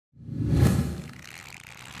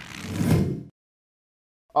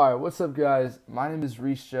Alright, what's up guys? My name is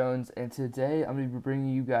Reese Jones and today I'm going to be bringing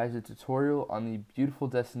you guys a tutorial on the Beautiful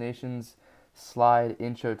Destinations slide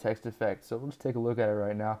intro text effect. So we'll just take a look at it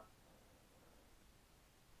right now.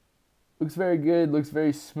 Looks very good, looks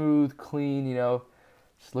very smooth, clean,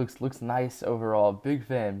 just looks nice overall. Big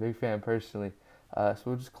fan personally. So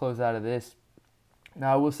we'll just close out of this.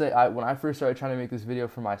 Now I will say, when I first started trying to make this video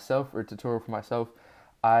for myself, or tutorial for myself,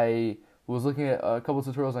 I was looking at a couple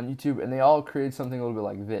tutorials on YouTube and they all created something a little bit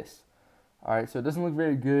like this. Alright, so it doesn't look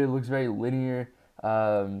very good, it looks very linear,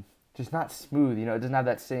 just not smooth, it doesn't have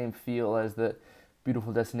that same feel as the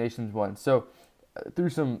Beautiful Destinations one. So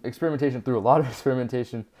through some experimentation, through a lot of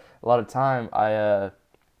experimentation, a lot of time, I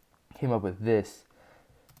came up with this.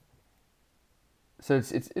 So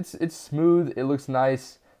it's smooth, it looks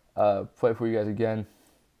nice. Play it for you guys again.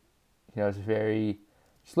 It's very,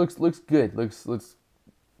 just looks good, looks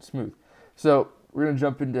smooth. So we're gonna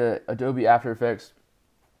jump into Adobe After Effects.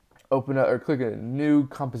 Open up or click a new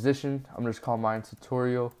composition. I'm just call mine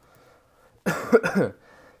tutorial.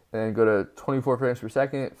 And go to 24 frames per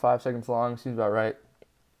second, 5 seconds long, seems about right.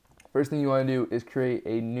 First thing you want to do is create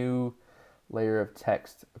a new layer of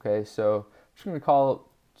text. Okay, so I'm just going to call it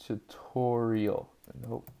tutorial.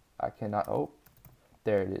 Nope, I cannot. Oh,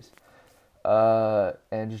 there it is.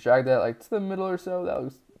 And just drag that like to the middle or so.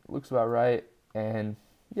 That looks about right. And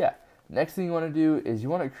yeah, next thing you want to do is you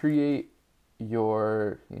want to create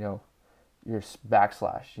your your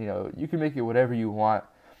backslash. You can make it whatever you want.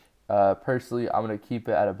 Personally, I'm gonna keep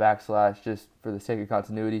it at a backslash just for the sake of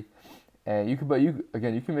continuity. And you can, but you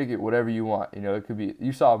can make it whatever you want. It could be,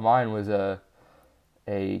 you saw mine was a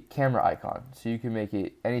camera icon, so you can make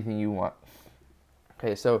it anything you want.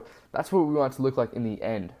 Okay, so that's what we want it to look like in the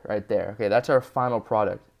end, right there. Okay, that's our final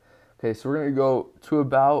product. Okay, so we're gonna go to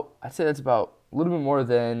about, I'd say that's about a little bit more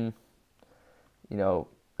than,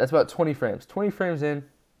 that's about 20 frames. 20 frames in.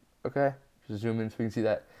 Okay, just zoom in so we can see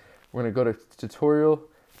that. We're gonna go to tutorial.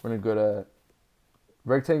 We're gonna go to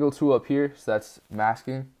rectangle tool up here, so that's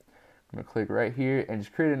masking. I'm gonna click right here and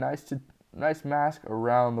just create a nice mask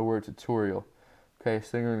around the word tutorial. Okay,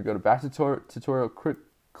 so then we're gonna go to back to tutorial,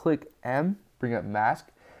 click M, bring up mask.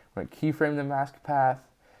 We're gonna keyframe the mask path.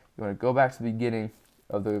 You wanna go back to the beginning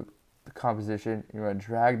of the composition. You're gonna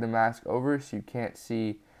drag the mask over so you can't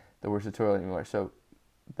see the word tutorial anymore. So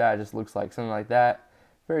that just looks like something like that.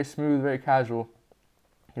 Very smooth, very casual.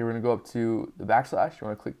 Here we're going to go up to the backslash. You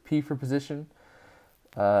want to click P for position,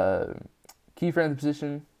 keyframe the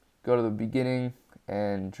position, go to the beginning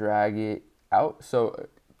and drag it out. So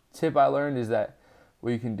tip I learned is that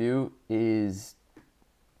what you can do is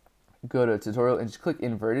go to tutorial and just click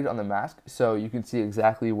inverted on the mask so you can see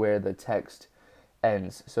exactly where the text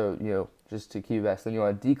ends. So, just to keep that. So then you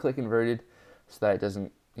want to declick inverted so that it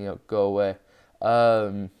doesn't, go away.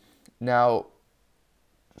 Now,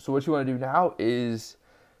 so what you want to do now is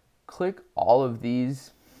click all of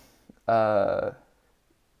these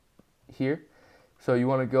here. So you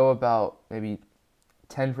want to go about maybe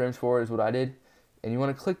 10 frames forward is what I did. And you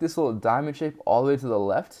want to click this little diamond shape all the way to the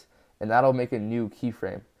left, and that'll make a new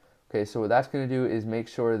keyframe. Okay, so what that's going to do is make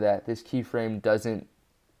sure that this keyframe doesn't,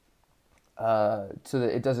 so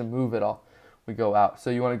that it doesn't move at all. We go out. So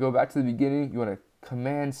you want to go back to the beginning. You want to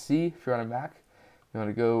Command C if you're on a Mac. You want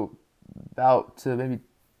to go about to maybe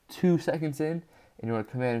 2 seconds in, and you want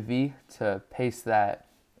to Command V to paste that,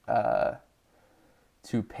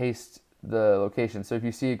 to paste the location. So if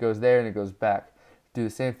you see it goes there and it goes back, do the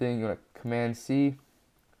same thing. You want to Command C,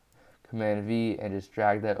 Command V, and just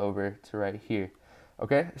drag that over to right here.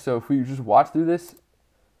 Okay, so if we just watch through this,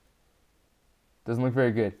 doesn't look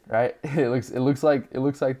very good, right? It looks like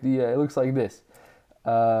this.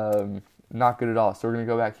 Not good at all. So we're gonna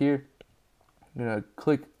go back here. I'm gonna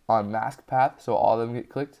click on mask path, so all of them get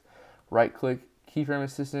clicked. Right click, keyframe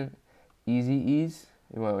assistant, easy ease.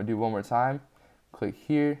 You want to do one more time. Click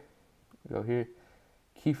here, go here,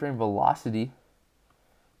 keyframe velocity.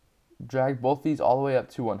 Drag both these all the way up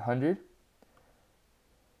to 100.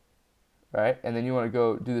 Right, and then you want to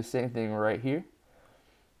go do the same thing right here.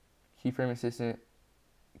 Keyframe assistant,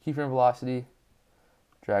 keyframe velocity.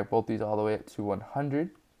 Drag both these all the way up to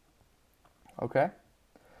 100. Okay,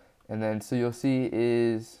 and then so you'll see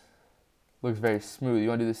looks very smooth. You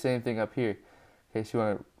want to do the same thing up here. Okay, so you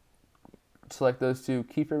want to select those two,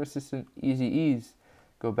 keyframe assistant, easy ease.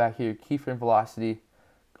 Go back here, keyframe velocity,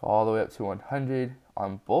 go all the way up to 100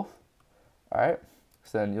 on both. All right,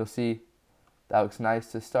 so then you'll see that looks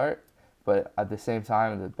nice to start, but at the same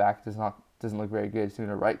time the back doesn't look very good. So you're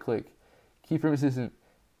gonna right click, keyframe assistant,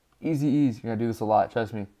 easy ease. You're gonna do this a lot,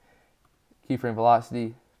 trust me. Keyframe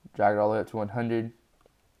velocity, drag it all the way up to 100.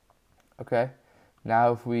 Okay,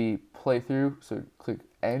 now if we play through, so click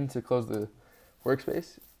N to close the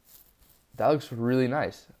workspace. That looks really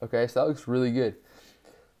nice. Okay, so that looks really good.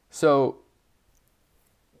 So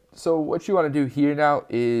what you want to do here now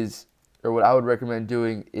is, or what I would recommend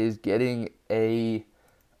doing is getting a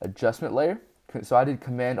adjustment layer. So I did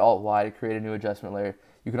Command Alt Y to create a new adjustment layer.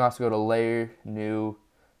 You can also go to Layer, New,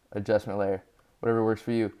 Adjustment Layer, whatever works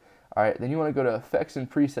for you. All right, then you want to go to Effects and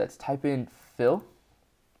Presets, type in Fill.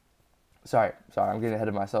 Sorry, I'm getting ahead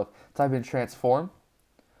of myself. Type in Transform.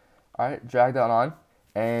 All right, drag that on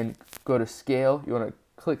and go to Scale. You want to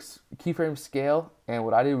click Keyframe Scale, and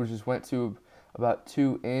what I did was just went to about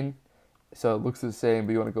 2 in, so it looks the same,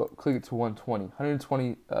 but you want to go click it to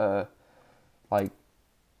 120 like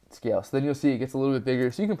scale. So then you'll see it gets a little bit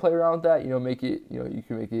bigger. So you can play around with that, make it, you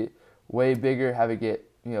can make it way bigger, have it get,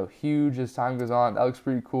 huge as time goes on. That looks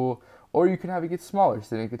pretty cool. Or you can have it get smaller,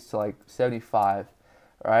 so then it gets to like 75,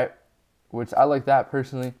 all right? Which I like that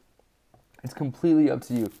personally. It's completely up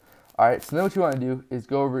to you. All right, so then what you want to do is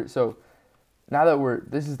go over, so now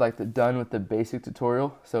that this is like done with the basic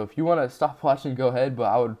tutorial. So if you want to stop watching, go ahead, but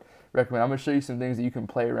I would recommend, I'm going to show you some things that you can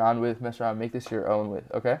play around with, mess around, make this your own with,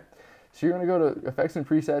 okay? So you're going to go to Effects and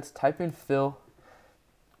Presets, type in Fill,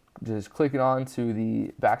 just click it on to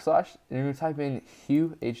the backslash, and you're going to type in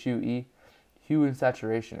Hue, H-U-E, Hue and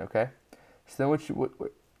Saturation, okay? So then what you're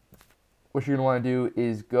going to want to do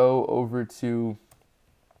is go over to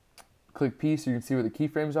click P so you can see where the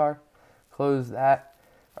keyframes are, close that,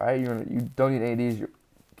 all right? You don't need any of these. Your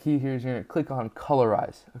key here is you're going to click on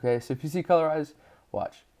Colorize, okay? So if you see Colorize,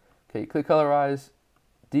 watch. Okay, you click Colorize,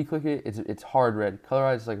 declick it, it's hard red.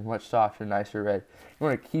 Colorize is like much softer, nicer red. You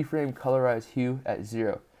want to keyframe Colorize Hue at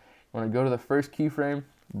 0. You want to go to the first keyframe,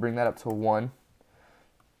 bring that up to 1.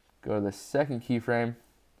 Go to the second keyframe,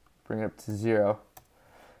 bring it up to 0.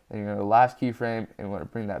 Then you're going to the last keyframe and you want to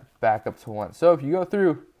bring that back up to 1. So if you go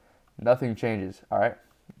through, nothing changes, all right?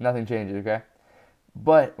 Nothing changes, okay?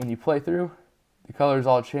 But when you play through, the colors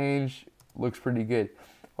all change, looks pretty good.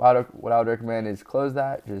 What I would recommend is close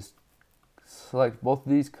that, just select both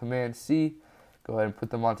of these, Command C, go ahead and put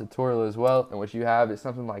them on tutorial as well, and what you have is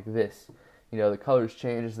something like this. The colors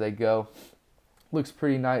change as they go. Looks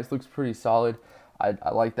pretty nice, looks pretty solid. I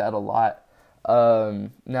like that a lot.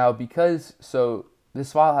 Now so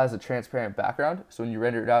this file has a transparent background, so when you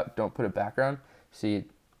render it out, don't put a background. See,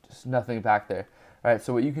 just nothing back there. All right,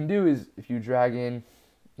 so what you can do is if you drag in,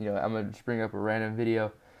 I'm gonna just bring up a random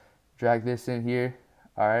video, drag this in here,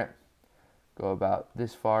 all right? Go about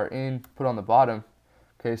this far in, put on the bottom.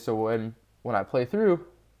 Okay, so when I play through,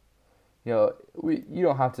 you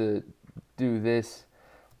don't have to do this.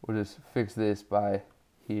 We'll just fix this by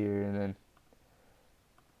here and then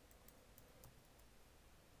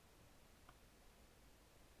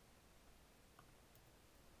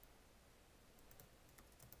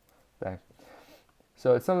bang.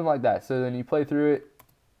 So it's something like that. So then you play through it.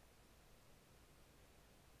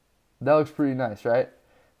 That looks pretty nice, right?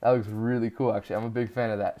 That looks really cool, actually. I'm a big fan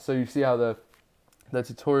of that. So you see how the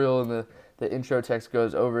tutorial and the intro text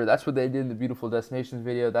goes over. That's what they did in the Beautiful Destinations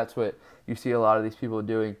video. That's what you see a lot of these people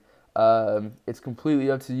doing. It's completely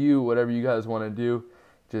up to you, whatever you guys want to do.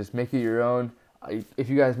 Just make it your own. If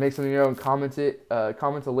you guys make something your own, comment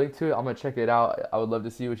a link to it. I'm going to check it out. I would love to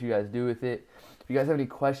see what you guys do with it. If you guys have any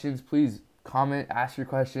questions, please comment, ask your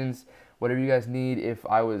questions, whatever you guys need. If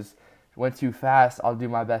I went too fast, I'll do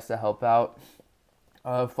my best to help out.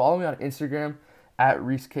 Follow me on Instagram at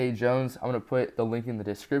Reese K. Jones. I'm going to put the link in the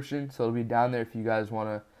description, so it'll be down there if you guys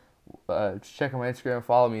want to check out my Instagram,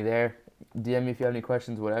 follow me there. DM me if you have any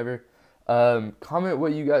questions, whatever. Comment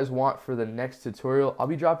what you guys want for the next tutorial. I'll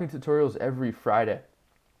be dropping tutorials every Friday.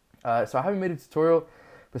 So I haven't made a tutorial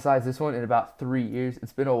besides this one in about 3 years.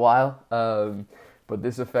 It's been a while, but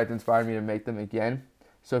this effect inspired me to make them again.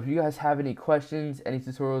 So if you guys have any questions, any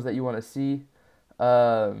tutorials that you want to see,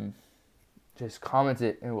 just comment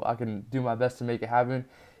it and I can do my best to make it happen.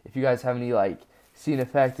 If you guys have any scene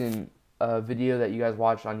effect in a video that you guys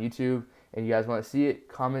watch on YouTube and you guys want to see it,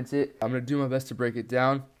 comment it. I'm going to do my best to break it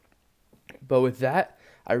down. But with that,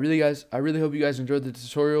 I really hope you guys enjoyed the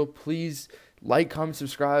tutorial. Please like, comment,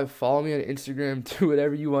 subscribe, follow me on Instagram, do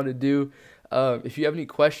whatever you want to do. If you have any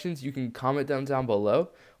questions, you can comment them down below,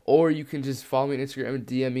 or you can just follow me on Instagram and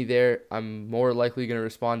DM me there. I'm more likely going to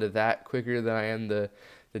respond to that quicker than I am the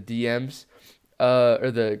DMs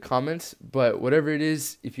or the comments. But whatever it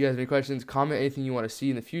is, if you guys have any questions, comment anything you want to see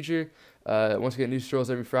in the future. Once again, new tutorials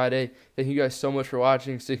every Friday. Thank you guys so much for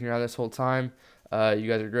watching, sticking around this whole time. You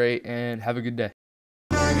guys are great, and have a good day.